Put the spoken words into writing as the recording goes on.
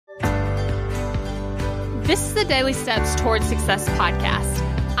This is the Daily Steps Towards Success podcast.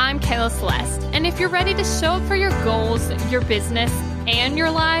 I'm Kayla Celeste, and if you're ready to show up for your goals, your business, and your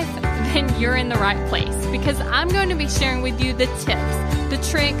life, then you're in the right place because I'm going to be sharing with you the tips, the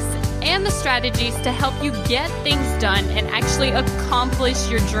tricks, and the strategies to help you get things done and actually accomplish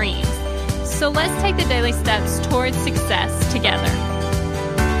your dreams. So let's take the daily steps towards success together.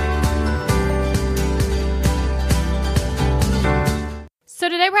 So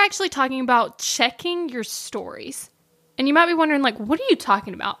today we're actually talking about checking your stories. And you might be wondering, what are you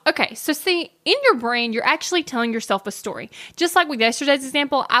talking about? Okay, so see, in your brain, you're actually telling yourself a story. Just like with yesterday's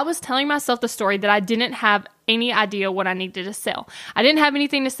example, I was telling myself the story that I didn't have any idea what I needed to sell. I didn't have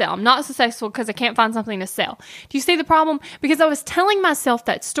anything to sell. I'm not successful because I can't find something to sell. Do you see the problem? Because I was telling myself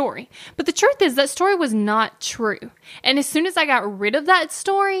that story. But the truth is that story was not true. And as soon as I got rid of that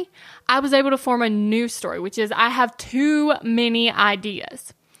story, I was able to form a new story, which is I have too many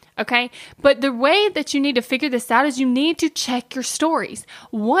ideas. Okay, but the way that you need to figure this out is you need to check your stories.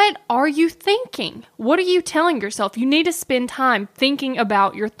 What are you thinking? What are you telling yourself? You need to spend time thinking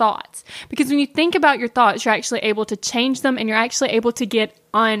about your thoughts because when you think about your thoughts, you're actually able to change them and you're actually able to get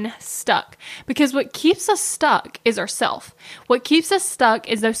unstuck because what keeps us stuck is ourself. What keeps us stuck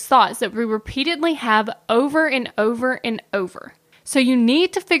is those thoughts that we repeatedly have over and over and over. So you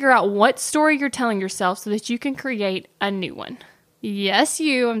need to figure out what story you're telling yourself so that you can create a new one. Yes,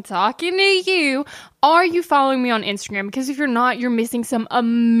 I'm talking to you. Are you following me on Instagram? Because if you're not, you're missing some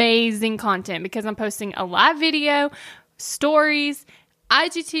amazing content because I'm posting a live video, stories,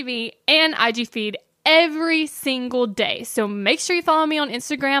 IGTV, and IG feed every single day. So make sure you follow me on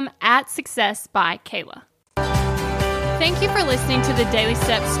Instagram at Success by Kayla. Thank you for listening to the Daily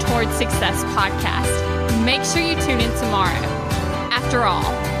Steps Towards Success podcast. Make sure you tune in tomorrow. After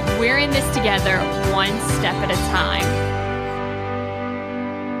all, we're in this together, one step at a time.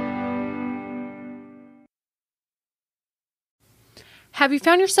 Have you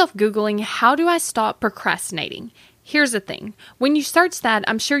found yourself Googling, how do I stop procrastinating? Here's the thing. When you search that,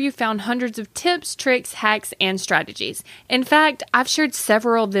 I'm sure you found hundreds of tips, tricks, hacks, and strategies. In fact, I've shared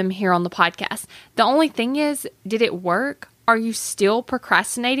several of them here on the podcast. The only thing is, did it work? Are you still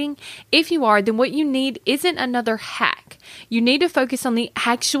procrastinating? If you are, then what you need isn't another hack. You need to focus on the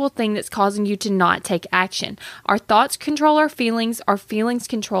actual thing that's causing you to not take action. Our thoughts control our feelings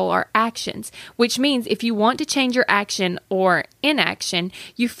control our actions, which means if you want to change your action or inaction,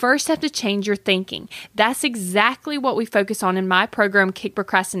 you first have to change your thinking. That's exactly what we focus on in my program, Kick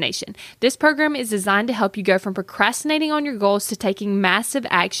Procrastination. This program is designed to help you go from procrastinating on your goals to taking massive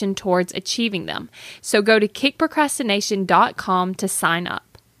action towards achieving them. So go to kickprocrastination.com to sign up.